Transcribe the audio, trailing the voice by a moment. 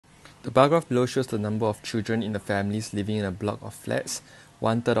The bar graph below shows the number of children in the families living in a block of flats.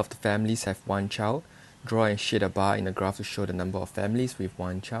 1/3 of the families have one child. Draw and shade a bar in the graph to show the number of families with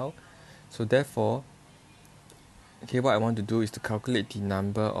one child. So therefore, okay, what I want to do is to calculate the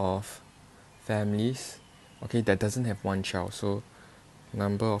number of families, okay, that doesn't have one child. So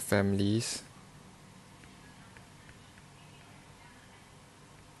number of families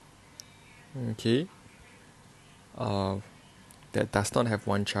okay that does not have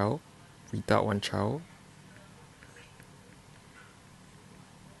one child, without one child,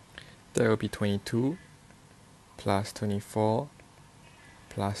 that will be 22 plus 24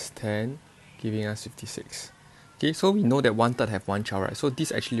 plus 10, giving us 56. Okay, so we know that 1/3 have one child, right? So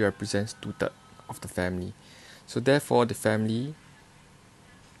this actually represents 2/3 of the family. So therefore, the family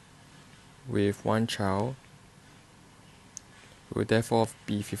with one child will therefore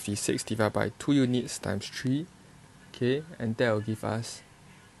be 56 divided by 2 units times 3. Okay, and that will give us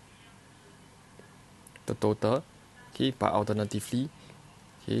the total. Okay, but alternatively,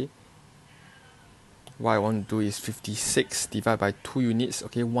 okay, what I want to do is 56 divided by 2 units.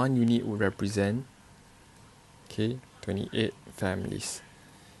 Okay, 1 unit would represent, okay, 28 families.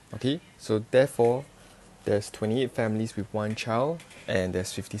 Okay, so therefore there's 28 families with one child and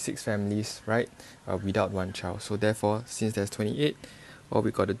there's 56 families, right, without one child. So therefore, since there's 28, all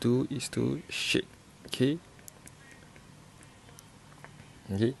we got to do is to shade, okay,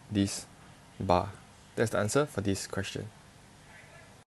 this bar. That's the answer for this question.